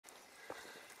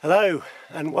Hello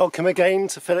and welcome again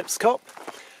to Phillipskop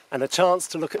and a chance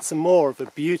to look at some more of the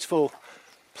beautiful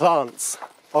plants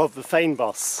of the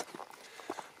Fynbos.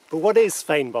 But what is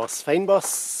Fynbos?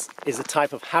 Fynbos is a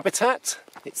type of habitat.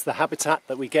 It's the habitat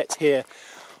that we get here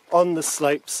on the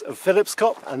slopes of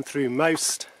Phillipskop and through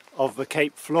most of the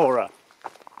Cape flora.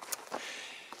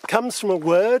 It comes from a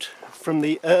word from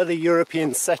the early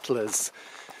European settlers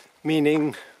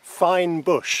meaning fine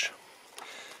bush.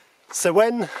 So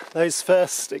when those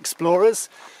first explorers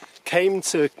came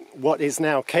to what is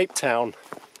now Cape Town,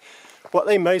 what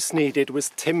they most needed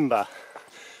was timber,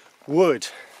 wood,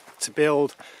 to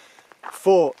build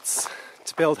forts,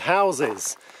 to build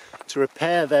houses, to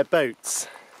repair their boats.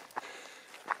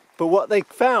 But what they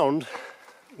found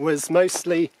was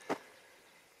mostly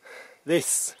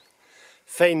this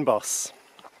Fynbos.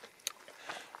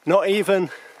 Not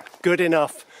even good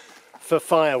enough for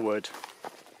firewood.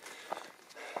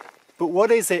 But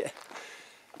what is it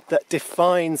that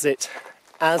defines it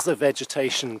as a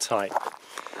vegetation type?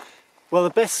 Well,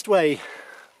 the best way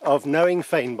of knowing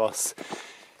Fynbos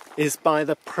is by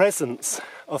the presence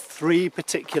of three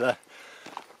particular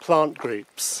plant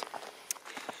groups.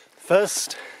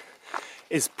 First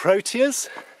is Proteas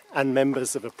and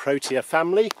members of a Protea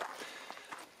family.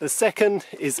 The second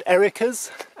is Ericaceae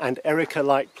and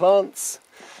Erica-like plants.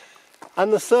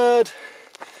 And the third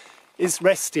is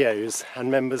Restionaceae and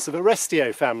members of a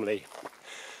Restio family.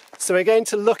 So we're going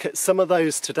to look at some of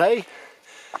those today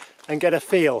and get a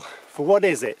feel for what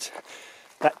is it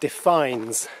that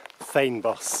defines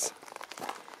Fynbos.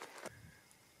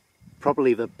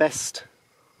 Probably the best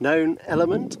known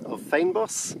element of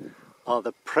Fynbos are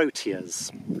the Proteas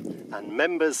and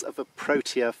members of a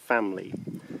Protea family.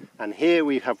 And here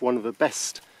we have one of the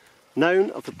best known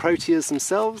of the Proteas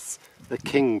themselves, the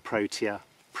king Protea.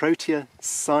 Protea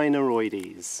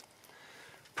cynaroides.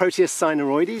 Protea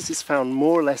cynaroides is found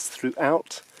more or less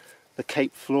throughout the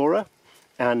Cape flora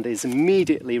and is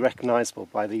immediately recognisable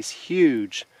by these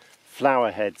huge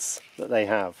flower heads that they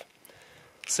have.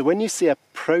 So when you see a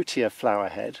Protea flower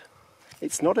head,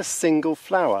 it's not a single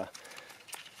flower,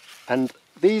 and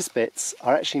these bits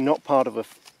are actually not part of a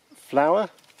flower,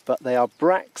 but they are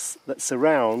bracts that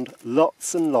surround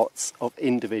lots and lots of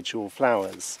individual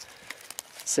flowers.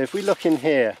 So if we look in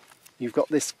here, you've got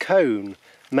this cone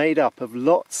made up of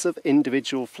lots of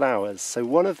individual flowers. So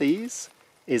one of these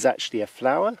is actually a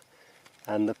flower,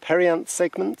 and the perianth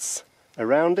segments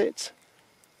around it,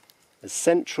 a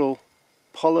central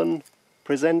pollen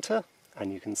presenter,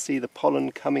 and you can see the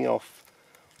pollen coming off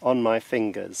on my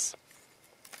fingers.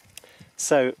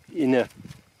 So in a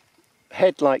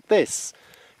head like this,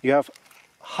 you have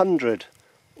 100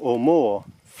 or more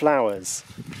flowers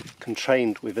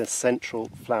contained with a central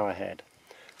flower head.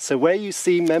 So where you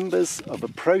see members of a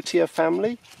Protea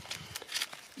family,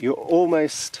 you're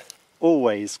almost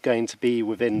always going to be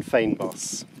within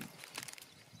Fynbos.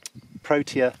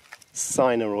 Protea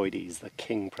cynaroides, the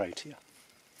king Protea.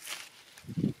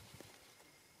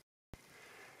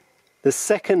 The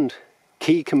second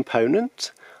key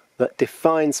component that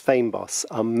defines Fynbos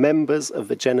are members of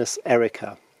the genus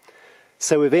Erica.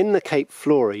 So within the Cape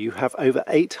flora you have over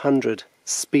 800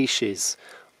 species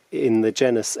in the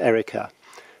genus Erica.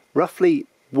 Roughly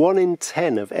 1 in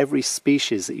 10 of every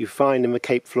species that you find in the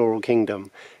Cape floral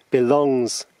kingdom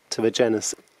belongs to the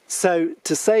genus. So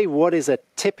to say what is a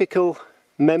typical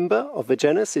member of the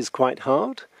genus is quite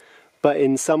hard, but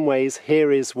in some ways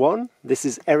here is one. This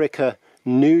is Erica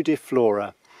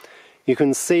nudiflora. You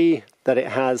can see that it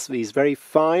has these very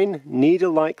fine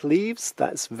needle-like leaves.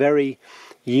 That's very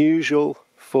usual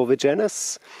for the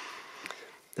genus.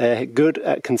 They're good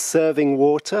at conserving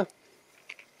water.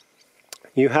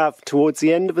 You have towards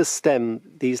the end of the stem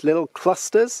these little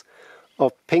clusters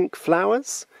of pink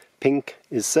flowers. Pink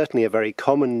is certainly a very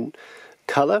common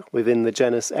colour within the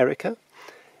genus Erica.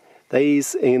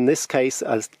 These in this case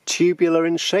are tubular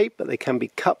in shape, but they can be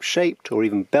cup-shaped or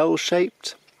even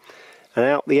bell-shaped. And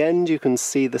out the end you can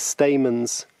see the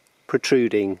stamens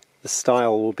protruding. The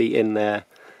style will be in there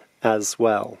as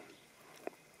well.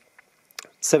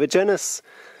 So the genus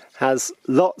has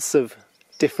lots of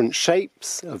different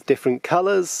shapes, of different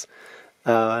colours,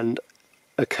 and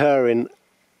occur in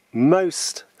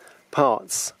most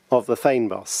parts of the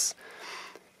Fynbos.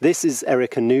 This is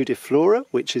Erica nudiflora,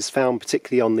 which is found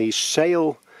particularly on these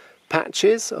shale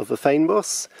patches of the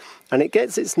Fynbos, and it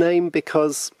gets its name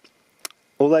because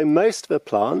although most of the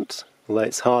plant, although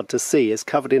it's hard to see, is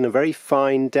covered in a very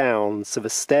fine down, so the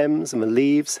stems and the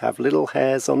leaves have little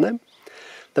hairs on them,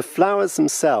 the flowers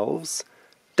themselves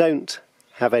don't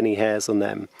have any hairs on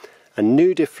them. And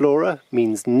nudiflora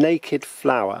means naked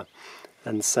flower,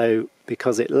 and so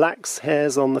because it lacks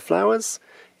hairs on the flowers,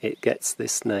 it gets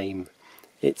this name.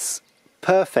 It's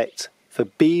perfect for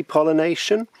bee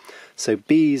pollination, so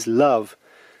bees love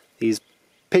these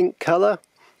pink colour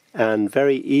and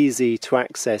very easy to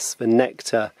access the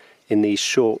nectar in these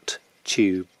short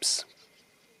tubes.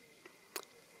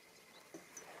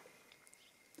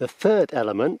 The third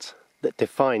element that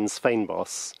defines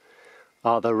Fynbos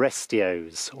are the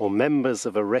restios, or members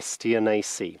of a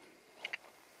Restionaceae.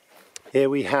 Here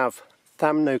we have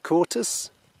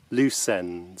Thamnochortus,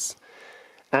 lucens,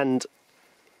 and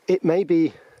it may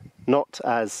be not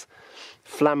as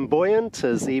flamboyant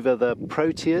as either the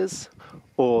Proteas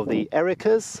or the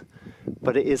Ericaceae,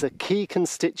 but it is a key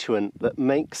constituent that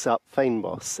makes up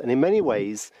Fynbos, and in many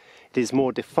ways it is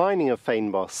more defining of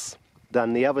Fynbos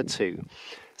than the other two.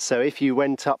 So if you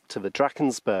went up to the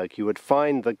Drakensberg, you would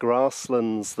find the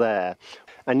grasslands there,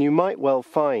 and you might well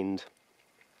find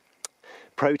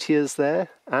Proteas there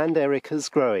and Ericaceae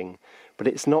growing, but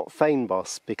it's not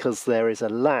Fynbos because there is a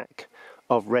lack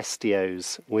of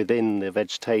restios within the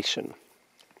vegetation.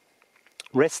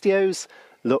 Restios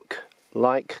look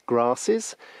like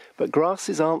grasses, but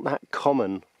grasses aren't that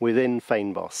common within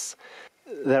Fynbos.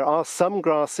 There are some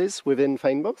grasses within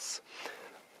Fynbos,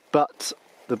 but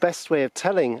the best way of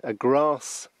telling a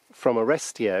grass from a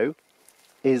restio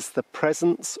is the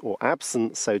presence or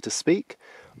absence, so to speak,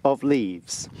 of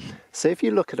leaves. So if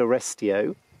you look at a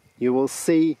restio, you will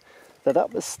see that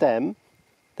up the stem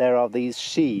there are these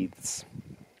sheaths,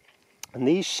 and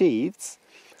these sheaths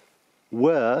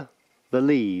were the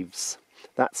leaves.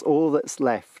 That's all that's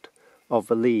left of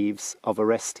the leaves of a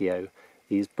restio,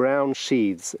 these brown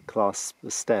sheaths that clasp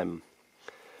the stem.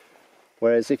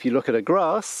 Whereas if you look at a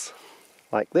grass,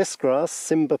 like this grass,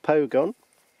 Cymbopogon,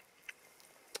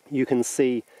 you can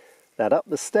see that up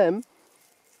the stem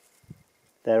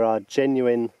there are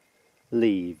genuine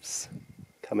leaves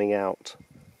coming out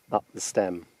up the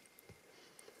stem.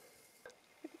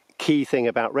 Key thing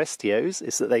about restios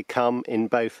is that they come in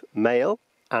both male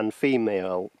and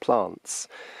female plants.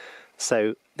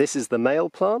 So this is the male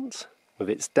plant with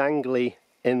its dangly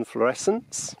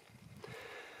inflorescence,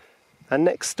 and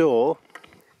next door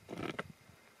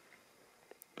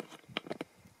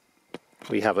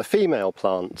we have a female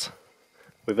plant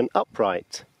with an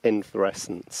upright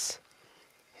inflorescence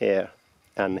here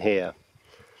and here.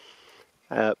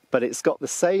 But it's got the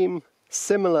same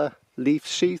similar leaf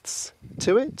sheaths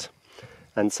to it,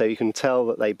 and so you can tell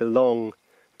that they belong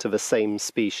to the same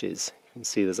species. You can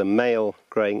see there's a male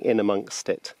growing in amongst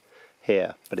it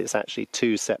here, but it's actually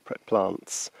two separate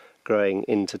plants growing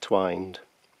intertwined.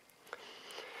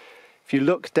 If you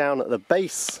look down at the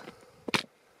base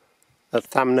of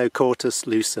Thamnochortus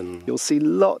lucens, you'll see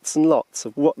lots and lots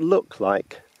of what look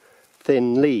like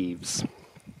thin leaves,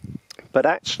 but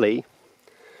actually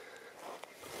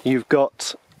you've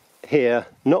got here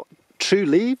not true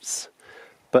leaves,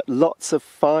 but lots of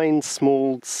fine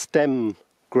small stem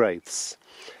growths,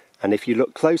 and if you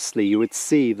look closely you would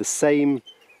see the same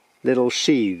little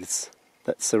sheaths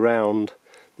that surround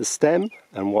the stem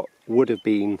and what would have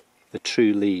been the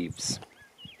true leaves.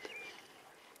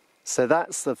 So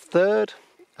that's the third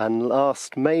and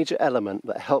last major element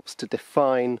that helps to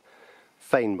define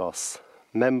Fynbos,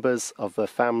 members of the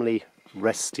family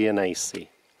Restionaceae.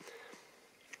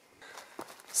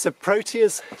 So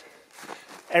Proteas,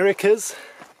 Ericaceae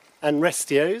and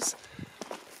Restios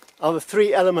are the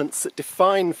three elements that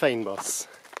define Fynbos,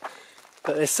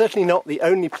 but they're certainly not the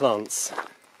only plants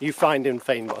you find in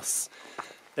Fynbos.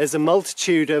 There's a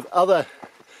multitude of other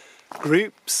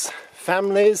groups,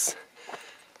 families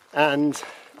and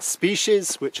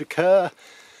species which occur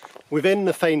within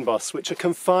the Fynbos, which are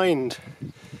confined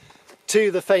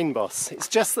to the Fynbos. It's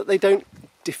just that they don't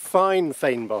define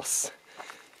Fynbos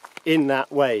in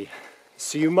that way.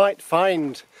 So you might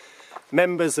find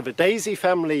members of a daisy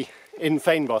family in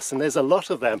Fynbos, and there's a lot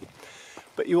of them,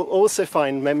 but you will also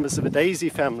find members of a daisy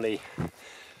family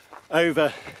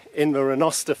over in the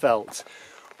Renosterveld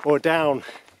or down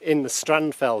in the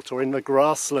Strandveld or in the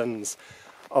grasslands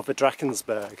of the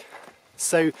Drakensberg.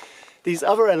 So these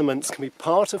other elements can be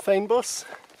part of Fynbos,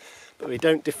 but they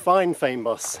don't define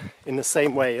Fynbos in the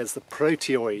same way as the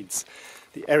Proteoids,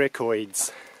 the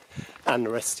Ericoids and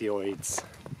the Restioids.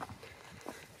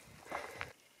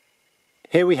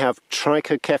 Here we have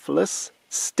Trichocephalus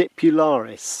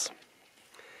stipularis.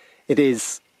 It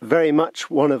is very much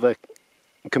one of the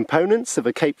components of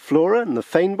a Cape flora and the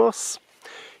Fynbos.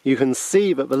 You can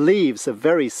see that the leaves are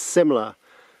very similar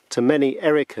to many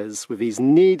Ericaceae with these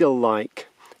needle-like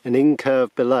and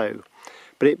incurved below,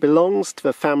 but it belongs to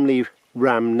the family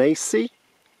Rhamnaceae,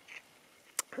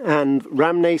 and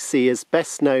Rhamnaceae is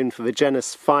best known for the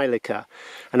genus Phyllica,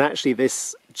 and actually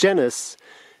this genus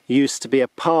used to be a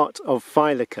part of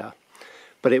Phylica,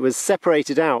 but it was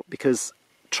separated out because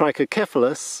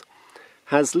Trichocephalus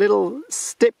has little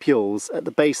stipules at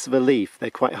the base of a leaf. They're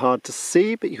quite hard to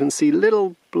see, but you can see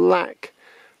little black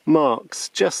marks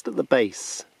just at the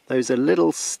base. Those are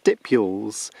little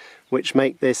stipules which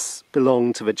make this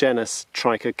belong to the genus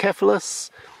Trichocephalus,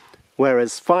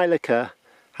 whereas Phylica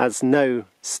has no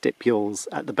stipules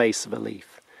at the base of a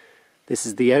leaf. This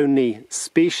is the only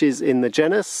species in the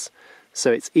genus,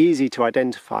 so it's easy to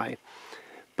identify.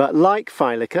 But like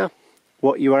Phylica,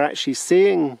 what you are actually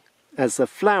seeing as the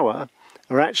flower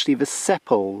are actually the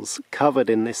sepals covered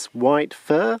in this white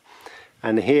fur,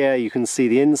 and here you can see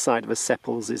the inside of the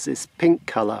sepals is this pink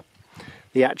colour.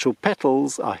 The actual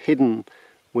petals are hidden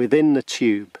within the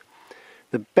tube.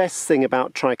 The best thing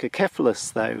about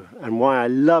Trichocephalus though, and why I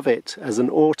love it as an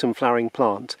autumn flowering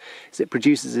plant, is it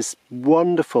produces this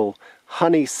wonderful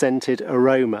honey-scented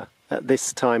aroma at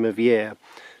this time of year.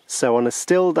 So on a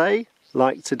still day,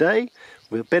 like today,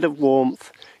 with a bit of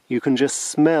warmth, you can just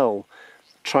smell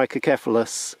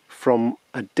Trichocephalus from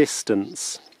a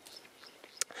distance.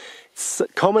 Its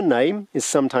common name is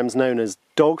sometimes known as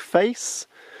dogface,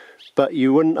 but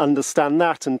you wouldn't understand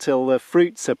that until the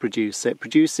fruits are produced. It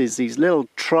produces these little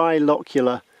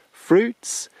trilocular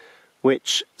fruits,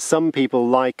 which some people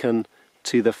liken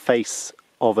to the face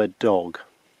of a dog.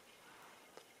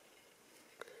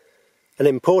 An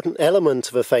important element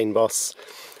of a fynbos,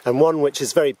 and one which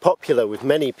is very popular with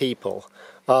many people,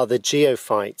 are the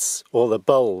geophytes, or the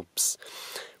bulbs.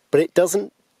 But it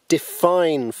doesn't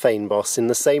define fynbos in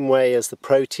the same way as the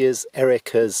Proteas,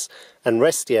 Ericas and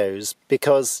Restionaceae,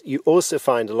 because you also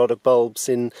find a lot of bulbs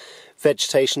in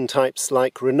vegetation types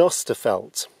like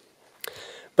Rhinosterfelt.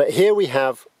 But here we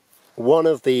have one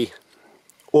of the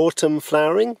autumn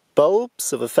flowering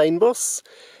bulbs of a fynbos,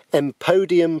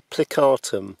 Empodium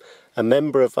plicatum, a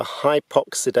member of the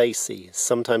Hypoxidaceae,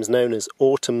 sometimes known as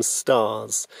autumn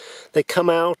stars. They come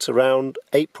out around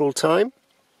April time,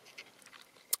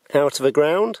 out of the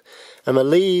ground, and the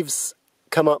leaves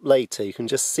come up later. You can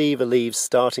just see the leaves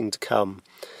starting to come,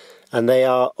 and they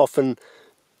are often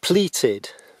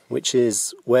pleated, which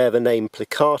is where the name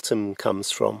plicatum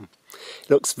comes from. It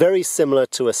looks very similar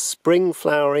to a spring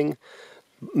flowering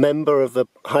member of the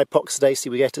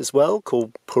Hypoxidaceae we get as well,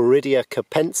 called Protea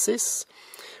capensis,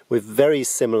 with very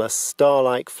similar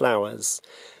star-like flowers.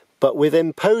 But with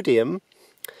Empodium,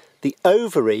 the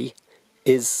ovary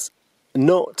is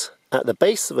not at the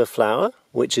base of a flower,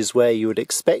 which is where you would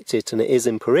expect it, and it is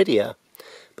in Protea,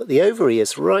 but the ovary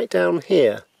is right down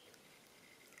here,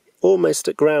 almost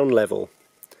at ground level.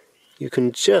 You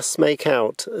can just make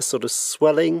out a sort of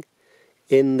swelling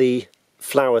in the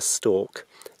flower stalk,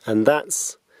 and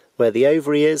that's where the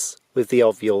ovary is with the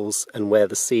ovules and where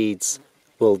the seeds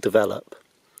will develop.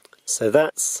 So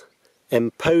that's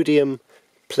Empodium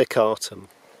plicatum.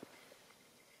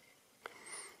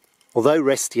 Although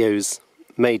Restionaceae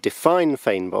may define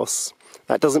fynbos,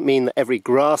 that doesn't mean that every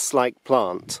grass-like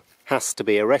plant has to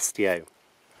be a Restionaceae.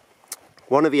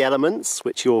 One of the elements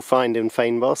which you'll find in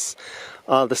fynbos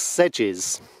are the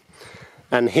sedges,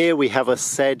 and here we have a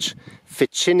sedge,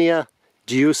 Ficinia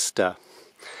deusta.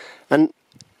 And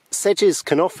sedges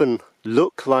can often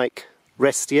look like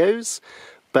Restionaceae,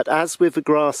 but as with the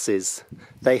grasses,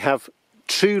 they have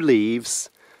true leaves,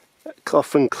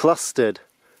 often clustered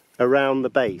around the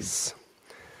base.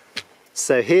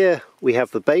 So here we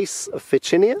have the base of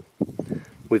Ficinia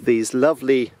with these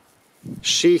lovely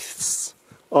sheaths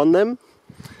on them,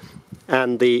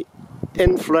 and the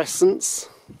inflorescence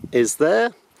is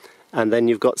there, and then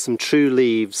you've got some true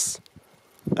leaves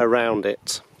around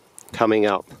it coming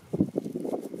up.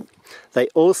 They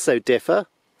also differ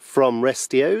from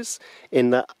Restionaceae in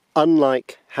that,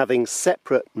 unlike having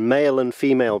separate male and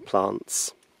female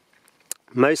plants,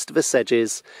 most of the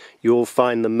sedges you'll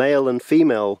find the male and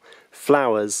female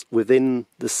flowers within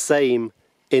the same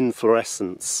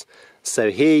inflorescence. So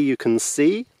here you can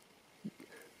see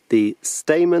the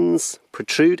stamens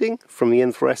protruding from the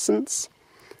inflorescence,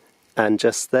 and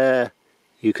just there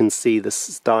you can see the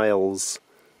styles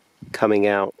coming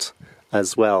out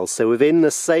as well. So within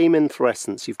the same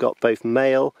inflorescence you've got both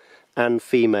male and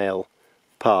female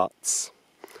parts.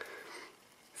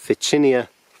 Ficinia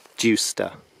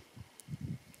deusta.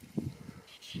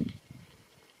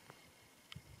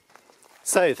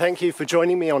 So thank you for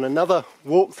joining me on another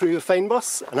walk through the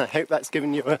fynbos, and I hope that's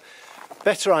given you a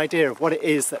better idea of what it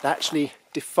is that actually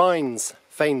defines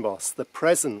fynbos, the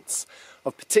presence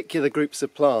of particular groups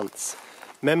of plants,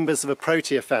 members of a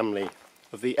Protea family,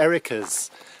 of the Ericas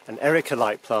and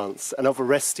Erica-like plants, and of a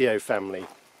Restionaceae family.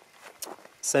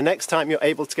 So next time you're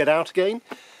able to get out again,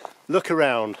 look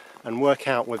around and work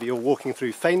out whether you're walking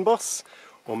through Fynbos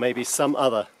or maybe some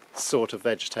other sort of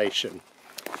vegetation.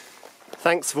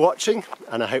 Thanks for watching,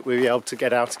 and I hope we'll be able to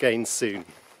get out again soon.